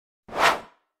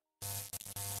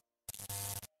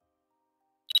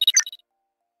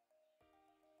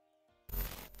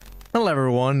Hello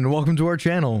everyone, and welcome to our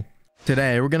channel.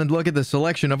 Today we're going to look at the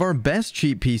selection of our best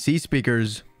cheap PC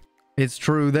speakers. It's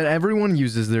true that everyone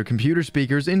uses their computer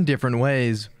speakers in different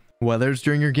ways, whether it's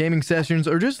during your gaming sessions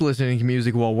or just listening to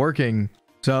music while working.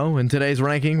 So, in today's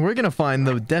ranking, we're going to find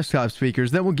the desktop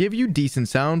speakers that will give you decent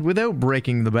sound without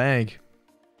breaking the bank.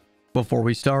 Before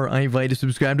we start, I invite you to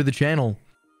subscribe to the channel.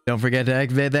 Don't forget to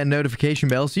activate that notification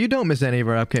bell so you don't miss any of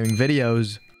our upcoming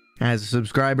videos. As a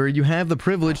subscriber, you have the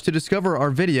privilege to discover our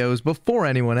videos before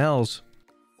anyone else.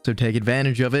 So take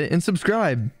advantage of it and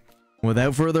subscribe.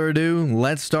 Without further ado,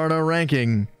 let's start our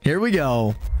ranking. Here we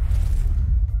go.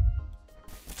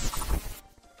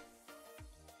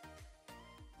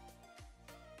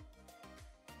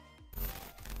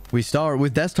 We start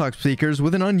with desktop speakers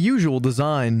with an unusual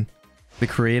design. The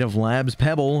Creative Labs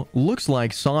Pebble looks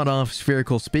like sawed-off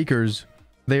spherical speakers.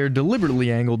 They are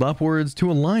deliberately angled upwards to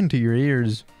align to your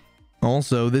ears.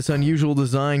 Also, this unusual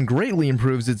design greatly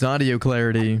improves its audio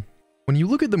clarity. When you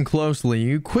look at them closely,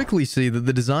 you quickly see that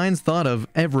the design's thought of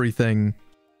everything.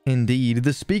 Indeed,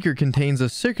 the speaker contains a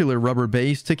circular rubber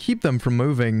base to keep them from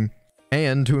moving.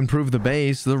 And to improve the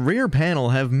base, the rear panel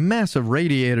have massive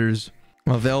radiators.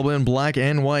 Available in black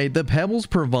and white, the Pebbles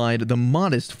provide the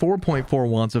modest 4.4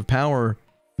 watts of power.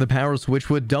 The power switch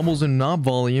with doubles in knob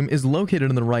volume is located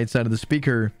on the right side of the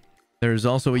speaker. There is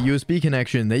also a USB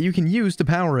connection that you can use to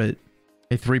power it.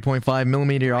 A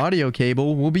 3.5mm audio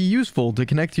cable will be useful to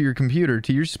connect to your computer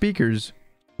to your speakers.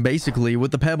 Basically,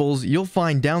 with the Pebbles, you'll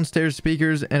find downstairs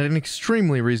speakers at an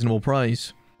extremely reasonable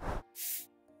price.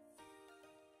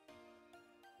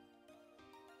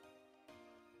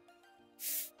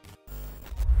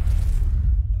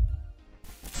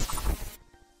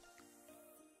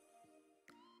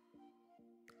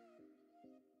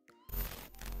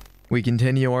 We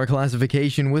continue our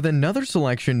classification with another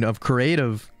selection of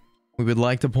creative. We would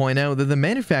like to point out that the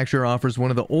manufacturer offers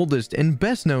one of the oldest and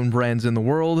best known brands in the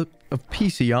world of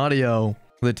PC audio.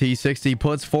 The T60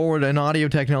 puts forward an audio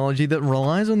technology that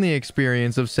relies on the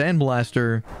experience of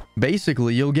Sandblaster.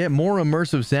 Basically, you'll get more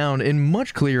immersive sound and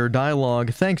much clearer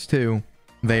dialogue thanks to.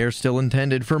 They are still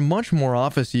intended for much more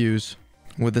office use.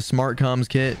 With the Smart Comms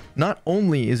kit, not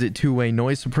only is it two-way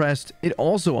noise suppressed, it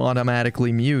also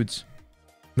automatically mutes.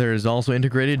 There is also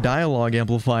integrated dialogue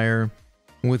amplifier.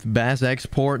 With bass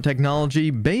export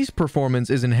technology, bass performance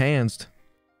is enhanced.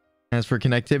 As for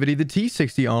connectivity, the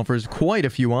T60 offers quite a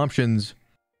few options.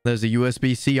 There's a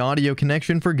USB-C audio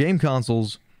connection for game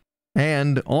consoles,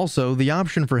 and also the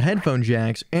option for headphone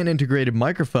jacks and integrated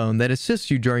microphone that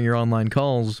assists you during your online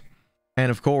calls.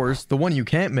 And of course, the one you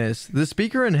can't miss, the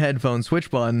speaker and headphone switch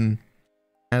button.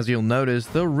 As you'll notice,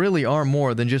 there really are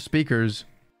more than just speakers,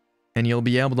 and you'll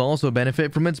be able to also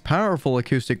benefit from its powerful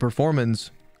acoustic performance.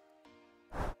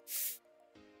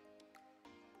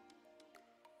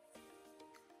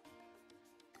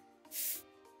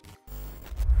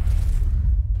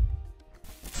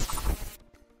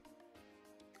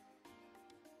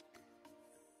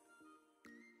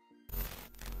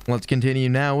 Let's continue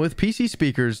now with PC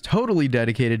speakers totally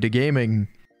dedicated to gaming.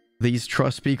 These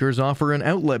Trust speakers offer an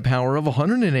outlet power of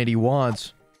 180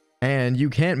 watts, and you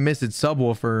can't miss its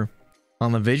subwoofer.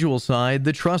 On the visual side,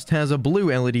 the Trust has a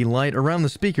blue LED light around the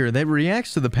speaker that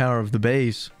reacts to the power of the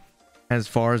bass. As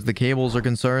far as the cables are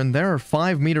concerned, there are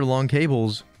 5-meter long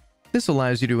cables. This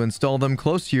allows you to install them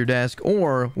close to your desk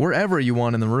or wherever you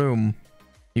want in the room.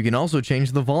 You can also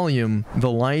change the volume, the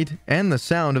light, and the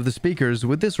sound of the speakers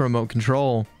with this remote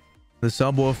control. The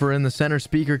subwoofer in the center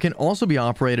speaker can also be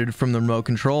operated from the remote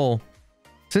control.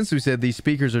 Since we said these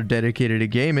speakers are dedicated to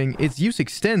gaming, its use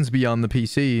extends beyond the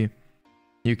PC.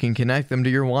 You can connect them to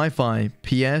your Wi-Fi,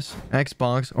 PS,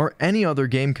 Xbox, or any other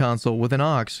game console with an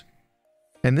aux.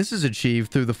 And this is achieved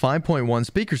through the 5.1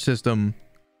 speaker system.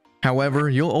 However,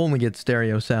 you'll only get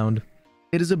stereo sound.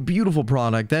 It is a beautiful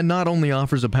product that not only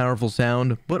offers a powerful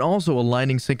sound, but also a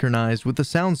lighting synchronized with the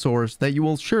sound source that you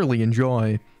will surely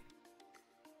enjoy.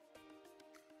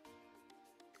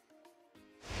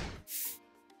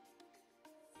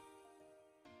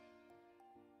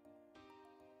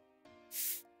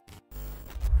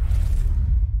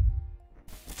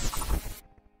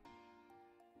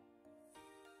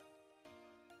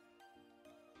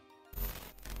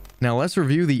 Now let's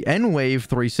review the N-Wave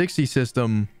 360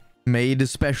 system. Made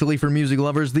especially for music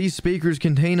lovers, these speakers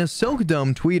contain a silk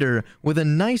dome tweeter with a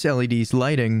nice LED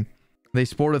lighting. They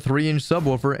sport a 3-inch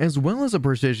subwoofer as well as a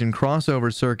precision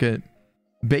crossover circuit.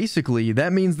 Basically,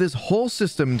 that means this whole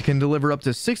system can deliver up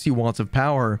to 60 watts of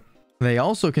power. They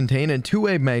also contain a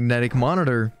 2-way magnetic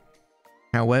monitor.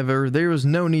 However, there is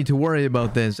no need to worry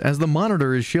about this as the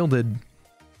monitor is shielded.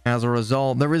 As a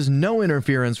result, there is no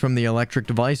interference from the electric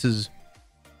devices.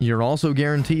 You're also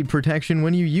guaranteed protection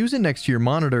when you use it next to your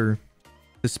monitor.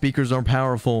 The speakers are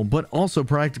powerful, but also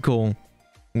practical.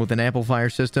 With an amplifier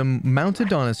system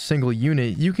mounted on a single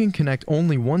unit, you can connect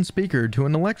only one speaker to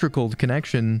an electrical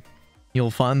connection. You'll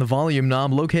find the volume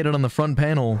knob located on the front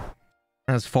panel.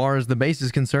 As far as the bass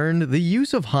is concerned, the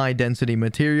use of high-density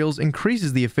materials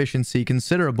increases the efficiency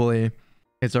considerably.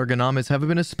 Its ergonomics have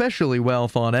been especially well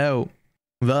thought out.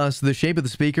 Thus, the shape of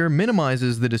the speaker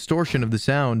minimizes the distortion of the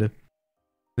sound.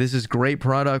 This is great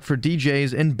product for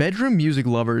DJs and bedroom music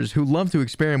lovers who love to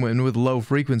experiment with low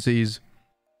frequencies.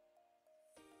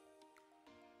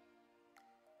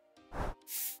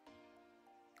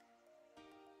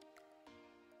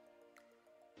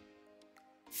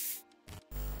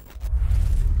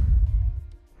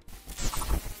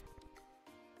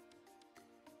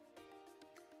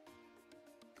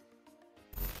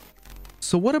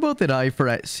 So what about the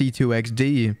Edifier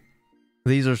C2XD?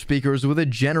 These are speakers with a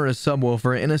generous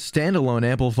subwoofer and a standalone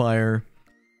amplifier.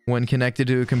 When connected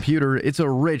to a computer, it's a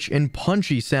rich and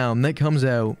punchy sound that comes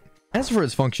out. As for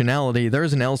its functionality, there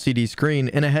is an LCD screen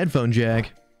and a headphone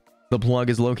jack. The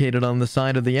plug is located on the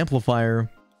side of the amplifier.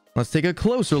 Let's take a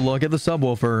closer look at the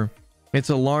subwoofer. It's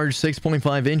a large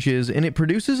 6.5 inches and it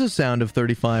produces a sound of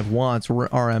 35 watts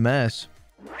RMS.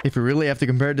 If you really have to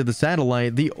compare it to the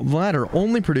satellite, the latter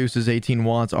only produces 18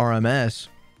 watts RMS.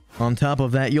 On top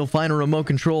of that, you'll find a remote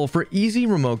control for easy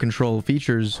remote control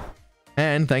features.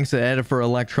 And thanks to Edifier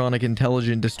electronic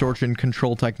intelligent distortion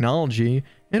control technology,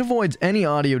 it avoids any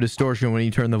audio distortion when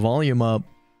you turn the volume up.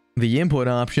 The input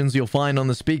options you'll find on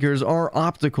the speakers are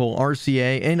optical,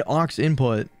 RCA, and aux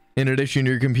input. In addition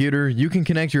to your computer, you can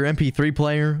connect your MP3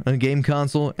 player, a game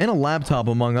console, and a laptop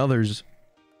among others.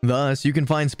 Thus, you can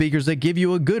find speakers that give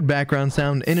you a good background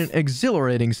sound and an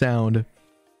exhilarating sound.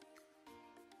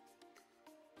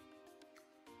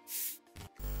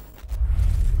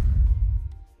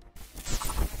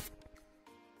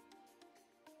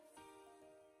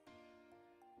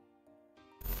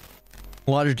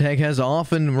 Logitech has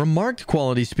often remarked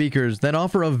quality speakers that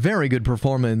offer a very good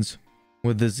performance.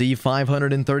 With the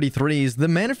Z533s, the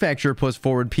manufacturer puts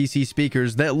forward PC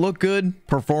speakers that look good,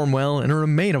 perform well, and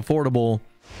remain affordable.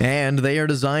 And they are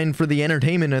designed for the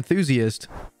entertainment enthusiast.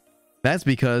 That's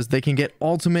because they can get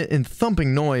ultimate and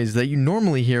thumping noise that you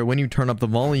normally hear when you turn up the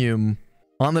volume.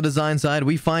 On the design side,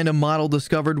 we find a model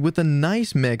discovered with a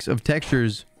nice mix of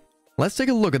textures. Let's take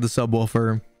a look at the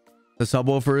subwoofer. The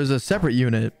subwoofer is a separate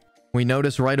unit. We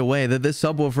notice right away that this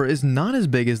subwoofer is not as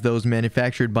big as those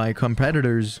manufactured by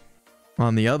competitors.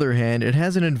 On the other hand, it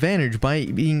has an advantage by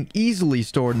being easily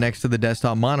stored next to the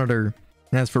desktop monitor.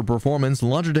 As for performance,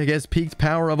 Logitech has peaked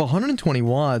power of 120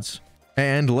 watts.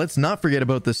 And let's not forget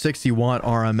about the 60 watt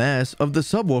RMS of the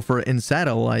subwoofer in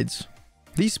satellites.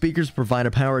 These speakers provide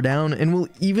a power down and will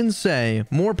even say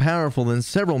more powerful than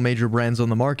several major brands on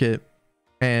the market.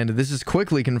 And this is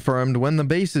quickly confirmed when the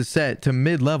bass is set to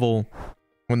mid-level.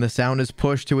 When the sound is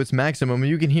pushed to its maximum,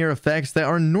 you can hear effects that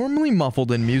are normally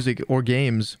muffled in music or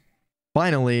games.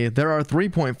 Finally, there are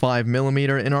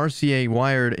 3.5mm and RCA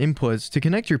wired inputs to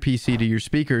connect your PC to your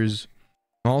speakers.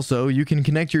 Also, you can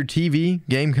connect your TV,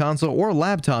 game console, or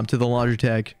laptop to the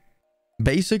Logitech.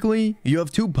 Basically, you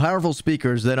have two powerful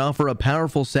speakers that offer a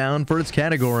powerful sound for its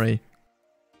category.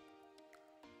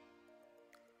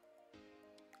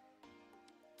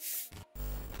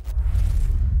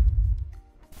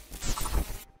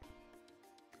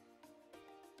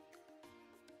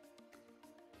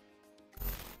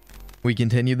 We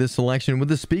continue this selection with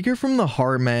the speaker from the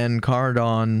Harman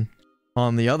Kardon.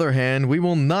 On the other hand, we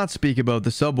will not speak about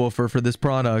the subwoofer for this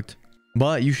product,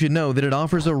 but you should know that it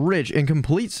offers a rich and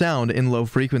complete sound in low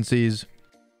frequencies.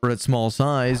 For its small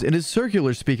size, it is a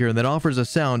circular speaker that offers a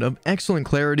sound of excellent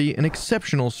clarity and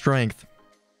exceptional strength.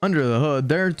 Under the hood,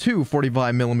 there are two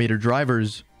 45mm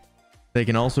drivers. They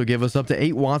can also give us up to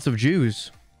 8 watts of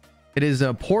juice. It is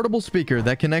a portable speaker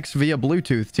that connects via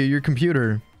Bluetooth to your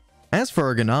computer. As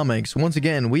for ergonomics, once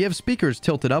again, we have speakers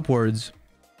tilted upwards.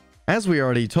 As we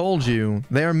already told you,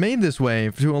 they are made this way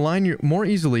to align more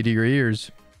easily to your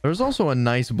ears. There's also a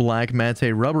nice black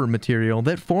matte rubber material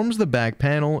that forms the back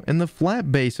panel and the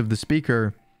flat base of the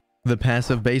speaker. The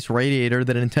passive bass radiator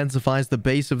that intensifies the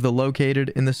bass of the located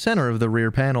in the center of the rear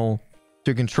panel.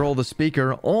 To control the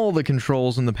speaker, all the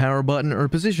controls and the power button are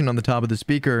positioned on the top of the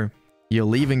speaker.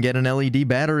 You'll even get an LED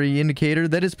battery indicator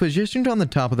that is positioned on the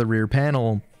top of the rear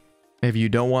panel. If you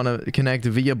don't want to connect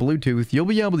via Bluetooth, you'll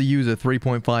be able to use a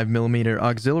 3.5mm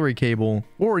auxiliary cable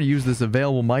or use this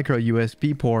available micro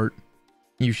USB port.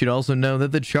 You should also know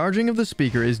that the charging of the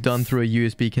speaker is done through a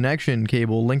USB connection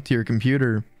cable linked to your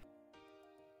computer.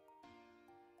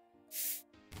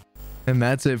 And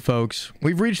that's it, folks.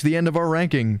 We've reached the end of our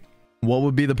ranking. What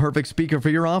would be the perfect speaker for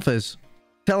your office?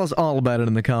 Tell us all about it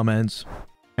in the comments.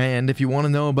 And if you want to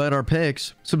know about our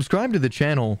picks, subscribe to the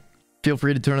channel. Feel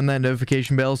free to turn on that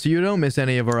notification bell so you don't miss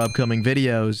any of our upcoming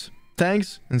videos.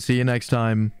 Thanks, and see you next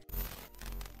time.